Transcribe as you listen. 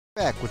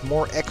Back with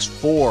more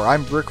X4,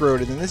 I'm Brickroad,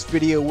 and in this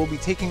video we'll be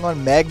taking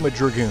on Magma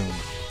Dragoon,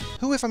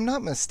 who, if I'm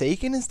not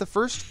mistaken, is the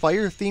first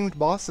fire-themed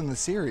boss in the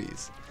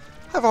series.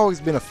 I've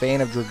always been a fan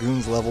of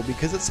Dragoon's level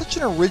because it's such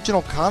an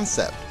original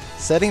concept.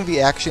 Setting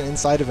the action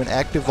inside of an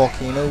active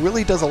volcano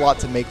really does a lot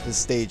to make this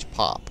stage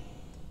pop.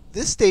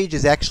 This stage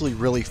is actually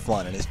really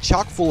fun and is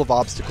chock full of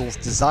obstacles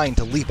designed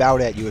to leap out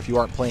at you if you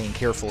aren't playing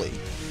carefully.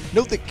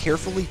 Note that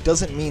carefully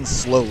doesn't mean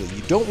slowly.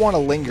 You don't want to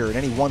linger in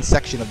any one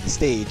section of the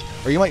stage,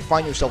 or you might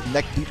find yourself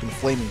neck deep in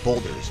flaming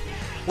boulders,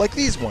 like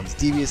these ones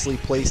deviously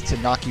placed to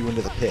knock you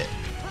into the pit.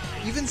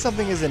 Even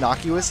something as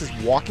innocuous as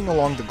walking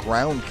along the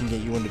ground can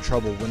get you into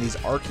trouble when these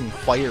arcing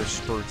fire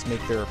spurts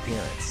make their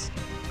appearance.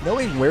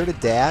 Knowing where to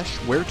dash,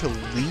 where to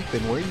leap,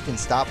 and where you can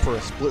stop for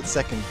a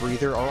split-second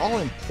breather are all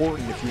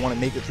important if you want to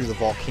make it through the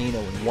volcano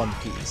in one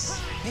piece.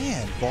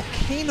 Man,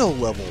 Volcano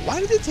level. Why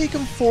did it take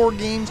him 4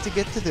 games to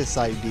get to this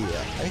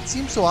idea? I mean, it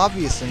seems so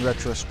obvious in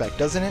retrospect,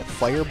 doesn't it?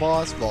 Fire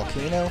boss,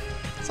 Volcano.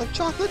 It's like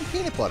chocolate and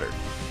peanut butter.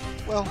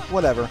 Well,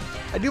 whatever.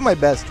 I do my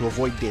best to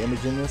avoid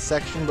damage in this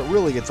section, but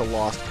really it's a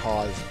lost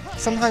cause.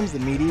 Sometimes the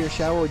meteor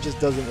shower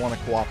just doesn't want to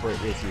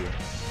cooperate with you.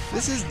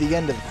 This is the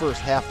end of the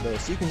first half though,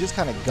 so you can just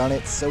kind of gun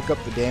it, soak up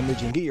the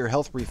damage, and get your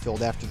health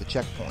refilled after the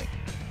checkpoint.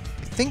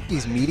 I think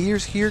these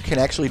meteors here can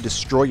actually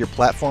destroy your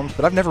platforms,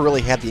 but I've never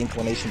really had the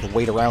inclination to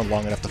wait around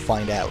long enough to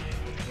find out.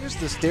 Here's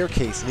the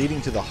staircase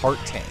leading to the heart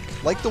tank.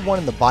 Like the one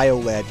in the Bio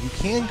Lab, you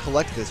can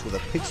collect this with a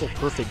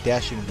pixel-perfect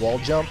dashing wall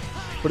jump,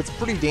 but it's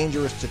pretty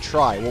dangerous to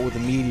try, what with the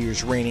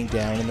meteors raining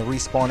down and the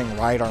respawning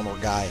ride armor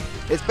guy.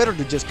 It's better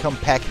to just come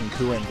packing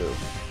Kurenbu.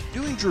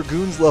 Doing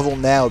Dragoon's level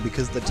now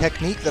because the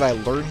technique that I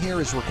learn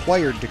here is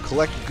required to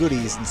collect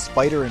goodies in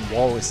Spider and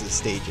Walrus's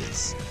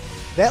stages.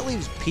 That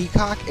leaves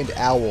Peacock and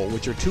Owl,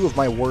 which are 2 of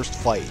my worst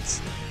fights.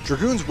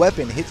 Dragoon's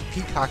weapon hits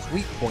Peacock's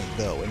weak point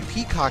though, and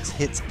Peacock's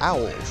hits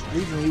Owl's,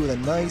 leaving me with a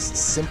nice,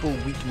 simple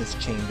weakness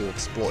chain to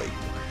exploit.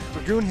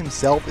 Dragoon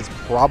himself is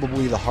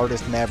probably the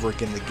hardest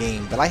Maverick in the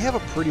game, but I have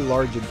a pretty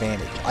large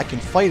advantage. I can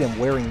fight him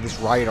wearing this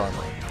ride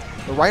armor.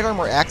 The ride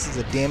armor acts as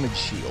a damage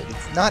shield.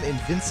 It's not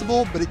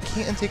invincible, but it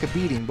can take a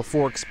beating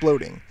before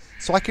exploding,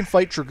 so I can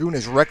fight Dragoon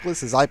as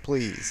reckless as I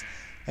please.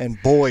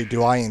 And boy,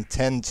 do I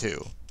intend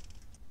to.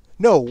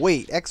 No,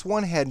 wait,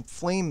 X1 had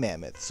Flame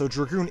Mammoth, so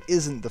Dragoon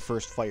isn't the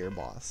first fire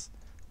boss.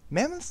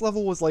 Mammoth's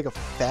level was like a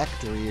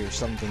factory or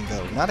something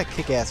though, not a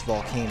kick-ass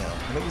volcano,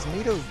 and it was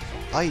made of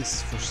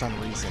ice for some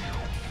reason.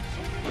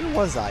 Where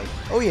was I?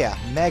 Oh yeah,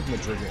 Magma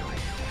Dragoon.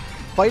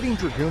 Fighting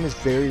Dragoon is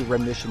very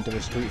reminiscent of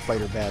a Street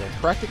Fighter battle.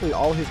 Practically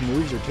all his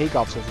moves are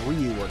takeoffs of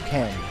Ryu or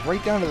Ken,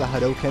 right down to the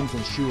Hadokens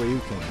and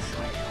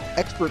Shoryukens.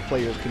 Expert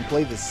players can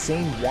play the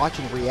same watch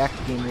and react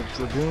game with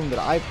Dragoon that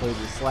I played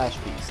with Slash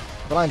Beast,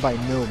 but I'm by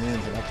no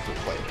means an expert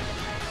player.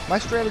 My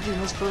strategy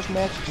in this first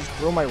match is just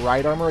throw my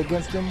ride armor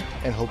against him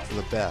and hope for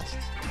the best.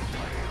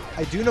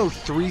 I do know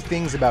 3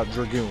 things about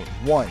Dragoon.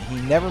 1, he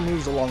never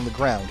moves along the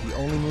ground, he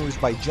only moves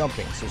by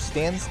jumping, so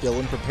stand still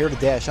and prepare to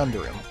dash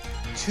under him.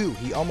 2,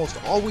 he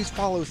almost always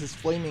follows his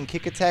flaming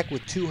kick attack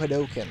with 2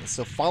 Hadokens,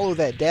 so follow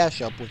that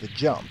dash up with a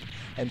jump.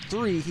 And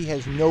 3, he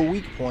has no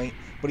weak point,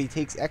 but he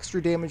takes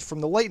extra damage from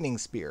the lightning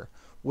spear,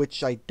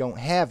 which I don't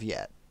have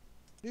yet.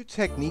 New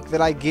technique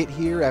that I get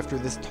here after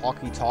this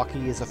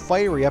talkie-talkie is a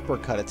fiery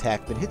uppercut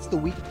attack that hits the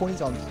weak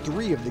points on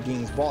 3 of the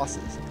game's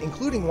bosses,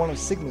 including one of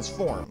Sigma's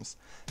forms.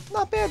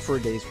 Not bad for a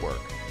day's work.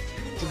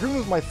 Dragoon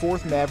was my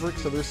 4th Maverick,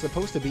 so there's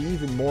supposed to be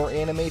even more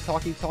anime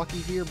talkie-talkie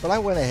here, but I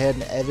went ahead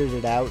and edited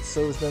it out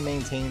so as to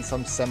maintain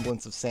some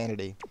semblance of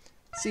sanity.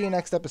 See you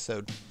next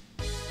episode.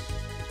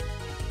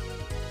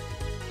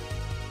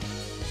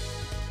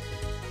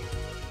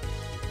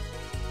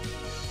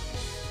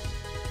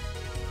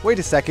 Wait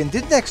a second,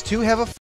 didn't X2 have a